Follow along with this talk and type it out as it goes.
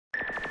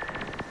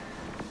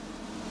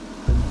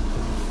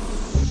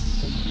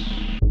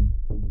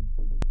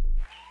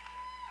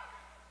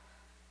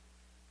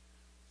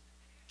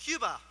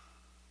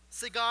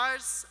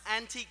Cigars,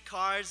 antique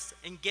cars,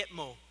 and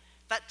Gitmo.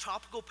 That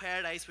tropical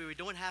paradise where we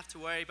don't have to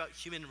worry about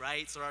human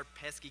rights or our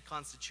pesky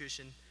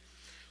constitution.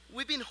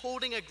 We've been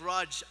holding a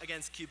grudge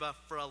against Cuba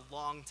for a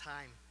long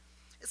time.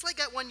 It's like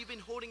that one you've been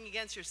holding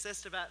against your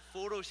sister, that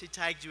photo she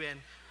tagged you in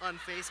on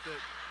Facebook.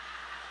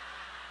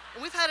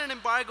 And we've had an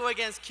embargo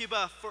against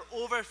Cuba for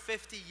over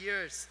 50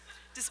 years,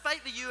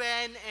 despite the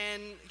UN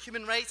and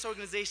human rights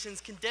organizations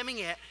condemning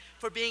it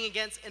for being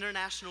against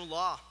international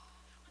law.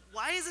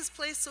 Why is this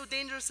place so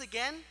dangerous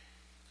again?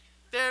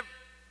 They're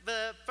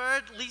the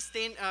third least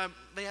they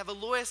have the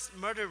lowest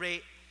murder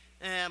rate,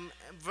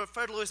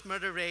 third lowest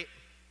murder rate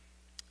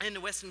in the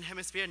Western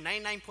Hemisphere,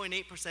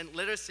 99.8%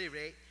 literacy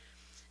rate,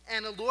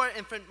 and a lower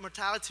infant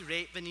mortality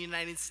rate than the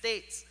United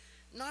States.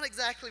 Not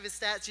exactly the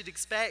stats you'd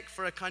expect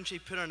for a country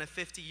put on a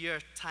 50-year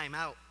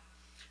timeout.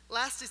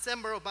 Last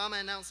December,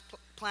 Obama announced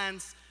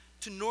plans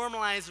to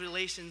normalize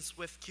relations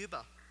with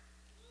Cuba.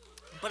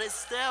 But it's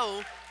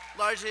still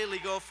largely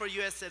illegal for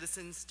US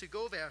citizens to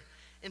go there.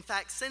 In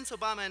fact, since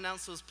Obama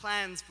announced those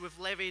plans, we've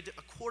levied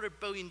 $250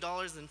 million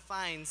in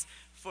fines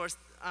for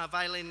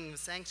violating the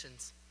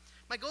sanctions.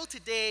 My goal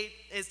today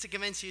is to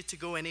convince you to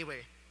go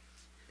anyway.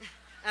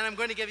 And I'm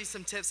going to give you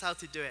some tips how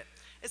to do it.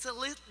 It's a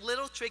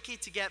little tricky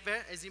to get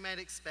there, as you might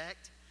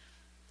expect.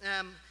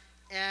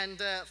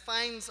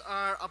 Fines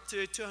are up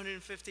to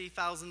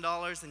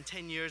 $250,000 and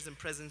 10 years in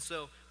prison.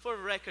 So for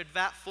the record,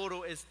 that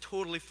photo is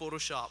totally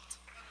photoshopped.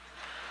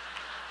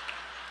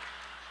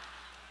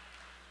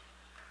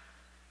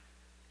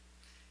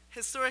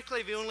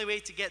 Historically, the only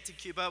way to get to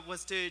Cuba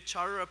was to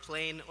charter a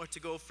plane or to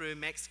go through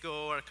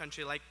Mexico or a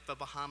country like the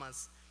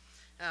Bahamas.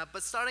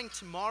 But starting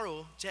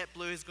tomorrow,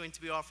 JetBlue is going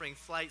to be offering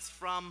flights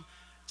from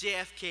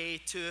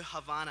JFK to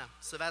Havana.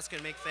 So that's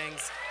going to make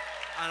things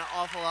an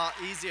awful lot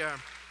easier.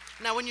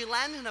 Now, when you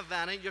land in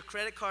Havana, your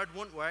credit card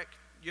won't work.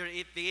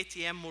 The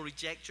ATM will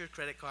reject your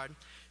credit card.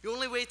 The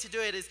only way to do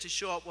it is to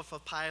show up with a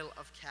pile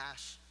of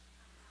cash.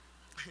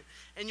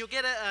 And you'll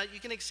get you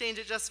can exchange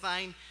it just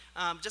fine.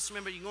 Just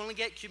remember, you can only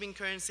get Cuban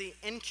currency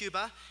in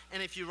Cuba,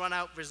 and if you run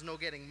out, there's no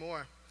getting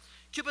more.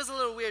 Cuba's a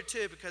little weird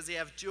too because they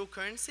have dual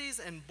currencies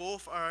and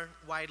both are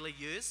widely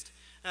used.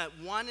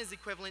 One is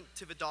equivalent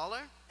to the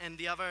dollar, and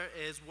the other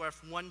is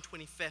worth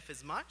 1/25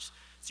 as much.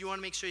 So you want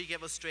to make sure you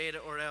get those straight,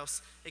 or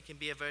else it can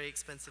be a very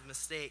expensive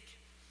mistake.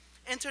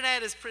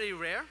 Internet is pretty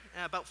rare.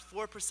 About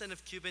 4%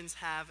 of Cubans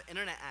have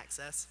internet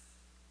access.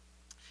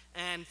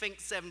 And think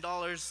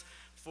 $7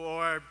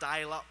 for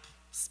dial-up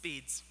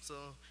speeds.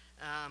 So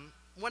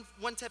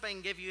one tip I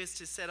can give you is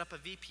to set up a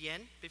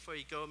VPN before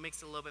you go. It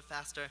makes it a little bit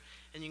faster,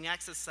 and you can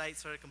access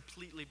sites that are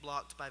completely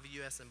blocked by the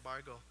US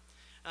embargo.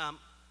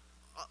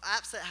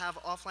 Apps that have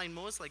offline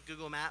modes like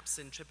Google Maps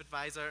and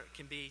TripAdvisor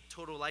can be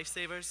total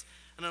lifesavers.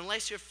 And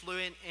unless you're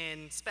fluent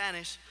in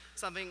Spanish,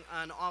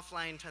 an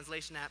offline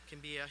translation app can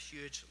be a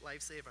huge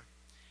lifesaver.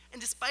 And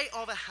despite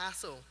all the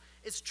hassle,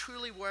 it's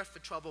truly worth the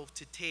trouble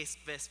to taste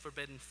this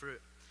forbidden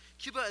fruit.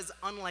 Cuba is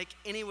unlike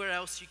anywhere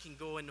else you can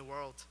go in the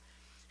world.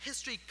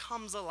 History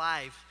comes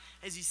alive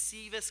as you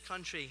see this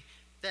country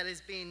that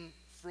is being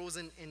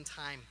frozen in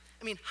time.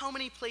 I mean, how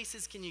many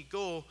places can you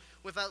go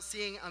without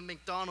seeing a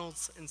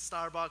McDonald's and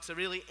Starbucks, or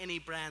really any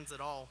brands at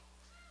all?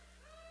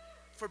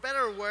 For better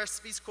or worse,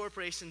 these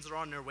corporations are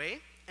on their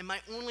way, and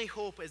my only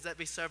hope is that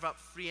they serve up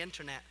free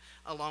internet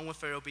along with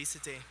their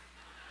obesity.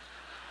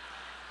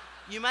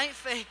 You might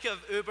think of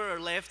Uber or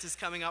Lyft as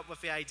coming up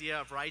with the idea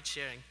of ride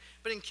sharing,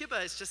 but in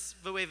Cuba, it's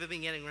just the way they've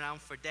been getting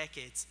around for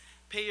decades.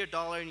 Pay your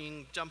dollar and you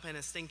can jump in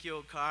a stinky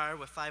old car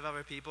with 5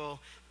 other people,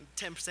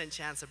 10%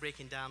 chance of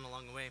breaking down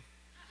along the way.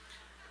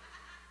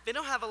 They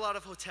don't have a lot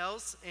of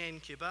hotels in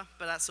Cuba,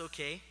 but that's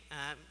okay.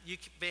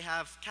 They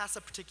have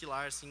Casa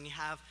Particulares, and you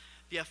have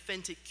the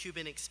authentic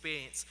Cuban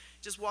experience.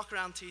 Just walk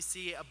around till you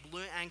see a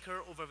blue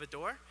anchor over the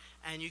door,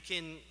 and you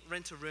can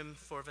rent a room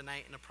for the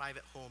night in a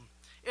private home.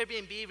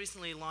 Airbnb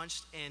recently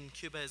launched in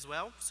Cuba as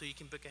well, so you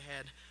can book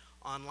ahead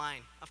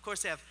online. Of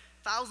course, they have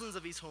thousands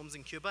of these homes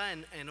in Cuba,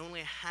 and only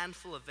a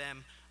handful of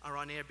them are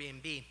on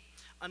Airbnb.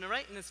 On the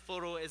right in this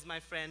photo is my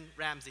friend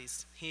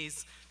Ramses.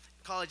 He's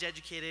college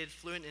educated,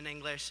 fluent in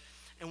English,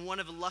 and one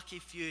of the lucky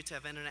few to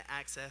have internet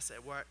access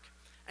at work.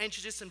 I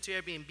introduced him to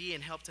Airbnb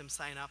and helped him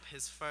sign up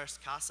his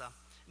first casa.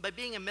 By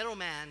being a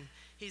middleman,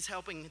 he's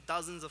helping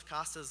dozens of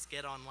casas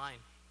get online.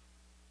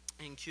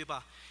 In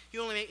Cuba,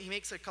 he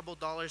makes a couple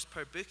dollars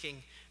per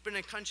booking, but in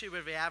a country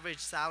where the average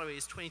salary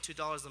is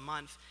 $22 a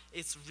month,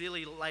 it's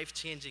really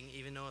life-changing,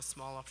 even though a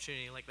small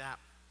opportunity like that.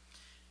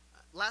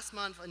 Last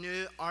month, a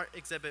new art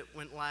exhibit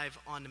went live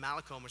on the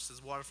Malecón, which is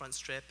a waterfront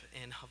strip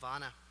in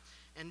Havana.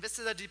 And this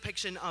is a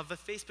depiction of the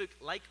Facebook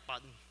like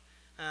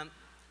button.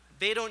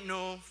 They don't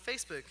know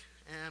Facebook.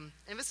 And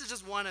this is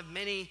just one of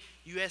many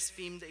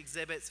US-themed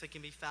exhibits that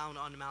can be found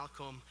on the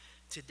Malecón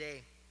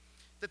today.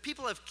 The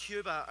people of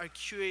Cuba are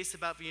curious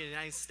about the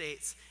United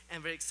States,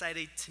 and they're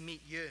excited to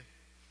meet you.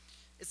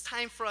 It's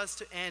time for us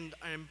to end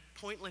our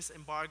pointless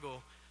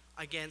embargo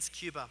against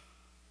Cuba.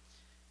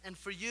 And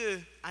for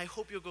you, I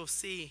hope you'll go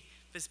see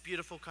this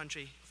beautiful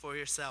country for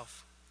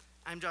yourself.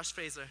 I'm Josh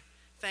Fraser.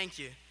 Thank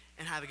you,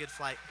 and have a good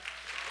flight.